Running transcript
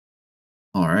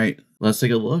All right, let's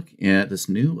take a look at this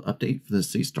new update for the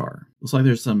Seestar. Looks like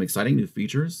there's some exciting new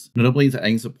features, notably it's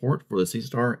adding support for the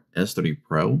Seestar S30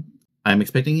 Pro. I'm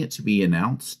expecting it to be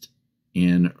announced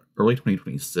in early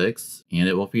 2026, and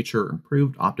it will feature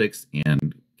improved optics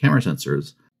and camera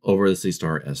sensors over the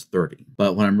Seestar S30.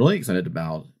 But what I'm really excited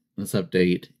about in this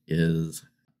update is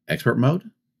expert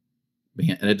mode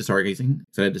being added to stargazing.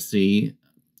 Excited to see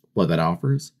what that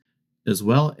offers, as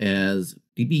well as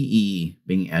DBE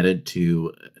being added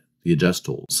to the adjust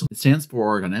tools. It stands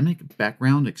for Dynamic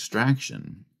Background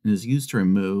Extraction and is used to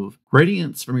remove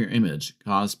gradients from your image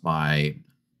caused by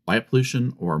light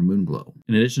pollution or moon glow.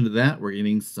 In addition to that, we're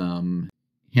getting some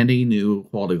handy new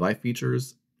quality of life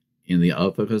features in the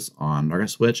autofocus on target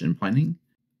switch and planning,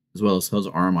 as well as close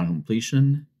arm on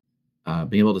completion,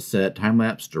 being able to set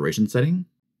time-lapse duration setting,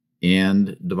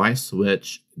 and device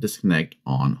switch disconnect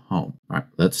on home. All right,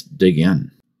 let's dig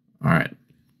in. All right,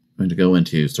 I'm going to go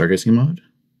into stargazing mode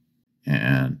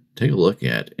and take a look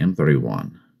at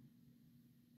M31.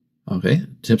 Okay,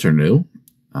 tips are new.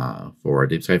 For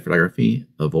deep sky photography,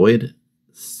 avoid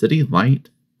city light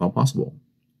while possible.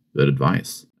 Good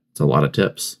advice. It's a lot of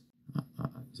tips.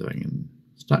 So I can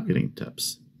stop getting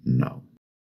tips. No.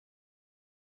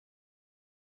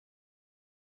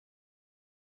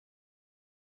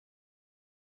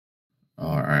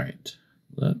 All right,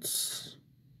 let's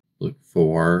look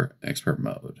for expert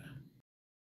mode.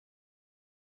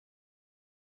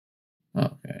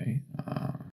 Okay.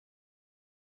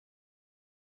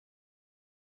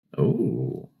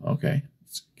 Oh, okay.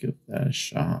 Let's give that a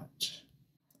shot.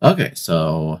 Okay,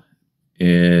 so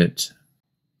it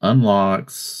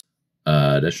unlocks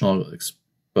additional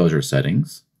exposure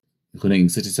settings, including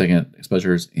 60-second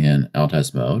exposures in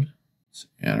L-test mode. It's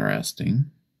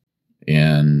interesting.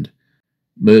 And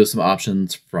moves some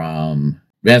options from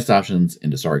advanced options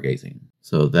into stargazing.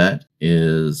 So that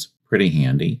is pretty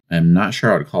handy. I'm not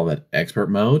sure I would call that expert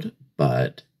mode,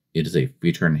 but it is a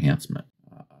feature enhancement.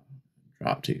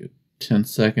 Drop to 10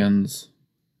 seconds.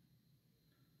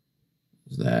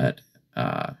 That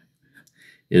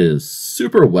it is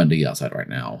super windy outside right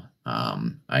now.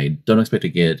 I don't expect to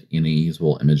get any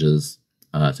usable images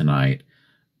tonight,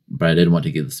 but I did want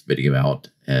to get this video out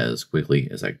as quickly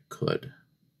as I could.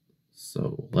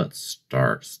 So let's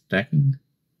start stacking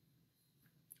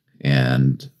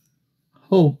and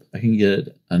hope I can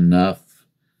get enough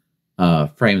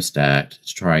frames stacked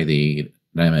to try the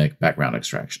dynamic background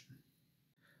extraction.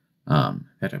 In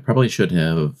fact, I probably should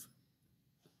have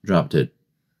dropped it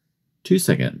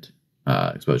 2-second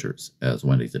exposures, as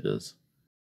windy as it is.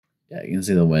 Yeah, you can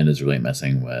see the wind is really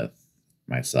messing with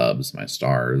my subs. My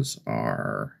stars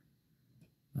are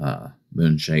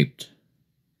moon-shaped.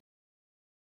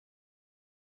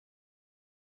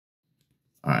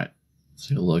 All right, let's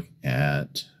take a look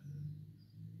at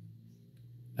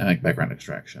dynamic background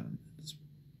extraction. It's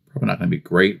probably not going to be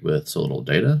great with so little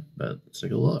data, but let's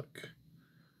take a look.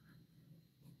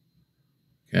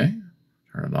 Okay,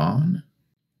 turn it on.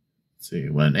 Let's see,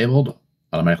 when enabled,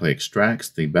 automatically extracts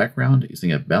the background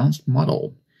using a balanced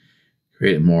model,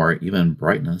 create more even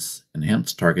brightness,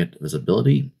 enhance target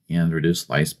visibility, and reduce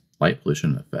light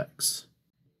pollution effects.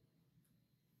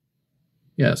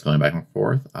 Yeah, it's going back and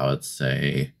forth. I would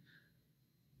say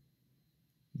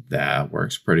that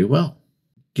works pretty well.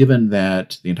 Given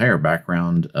that the entire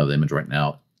background of the image right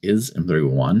now is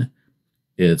M31,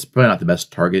 it's probably not the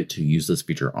best target to use this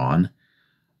feature on,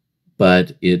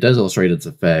 but it does illustrate its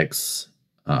effects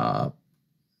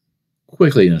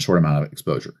quickly in a short amount of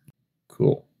exposure.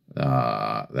 Cool.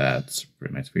 That's a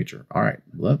pretty nice feature. All right,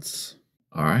 let's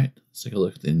take a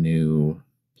look at the new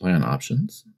plan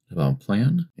options. About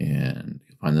plan, and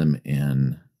you find them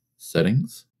in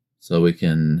settings. So we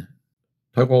can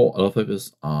toggle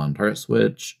autofocus on target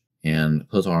switch and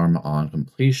close arm on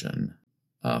completion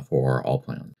for all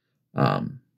plans. As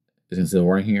you can see the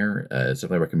warning here, it's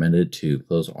definitely recommended to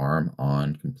close arm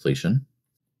on completion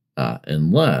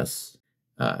unless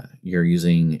you're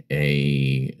using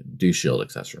a dew shield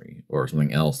accessory or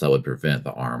something else that would prevent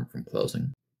the arm from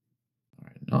closing. All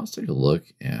right, now let's take a look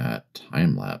at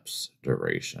time-lapse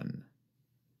duration.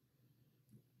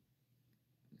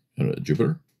 Go to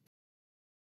Jupiter.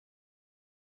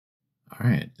 All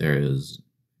right, there is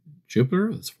Jupiter.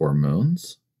 It's 4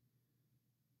 moons.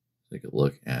 Take a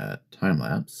look at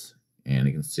time-lapse, and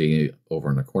you can see over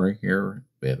in the corner here,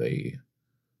 we have a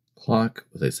clock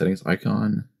with a settings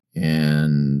icon.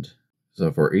 And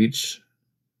so for each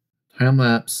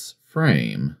time-lapse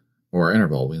frame or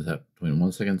interval, we set between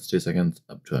 1 second, 2 seconds,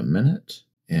 up to a minute,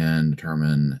 and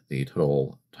determine the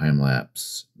total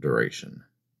time-lapse duration.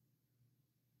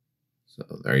 So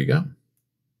there you go.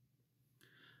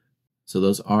 So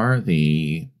those are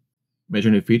the major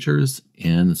new features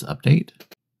in this update.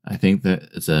 I think that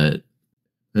it's a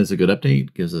good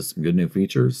update, gives us some good new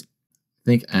features. I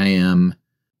think I am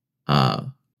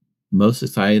most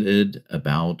excited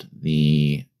about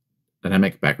the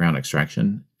dynamic background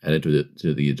extraction added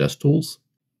to the adjust tools.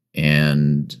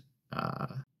 And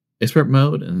expert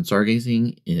mode and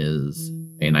stargazing is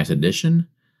a nice addition.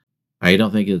 I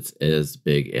don't think it's as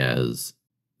big as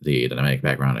the dynamic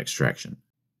background extraction,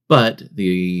 but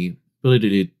the ability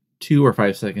to do 2 or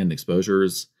 5 second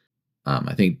exposures,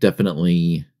 I think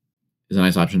definitely is a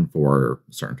nice option for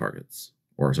certain targets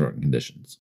or certain conditions.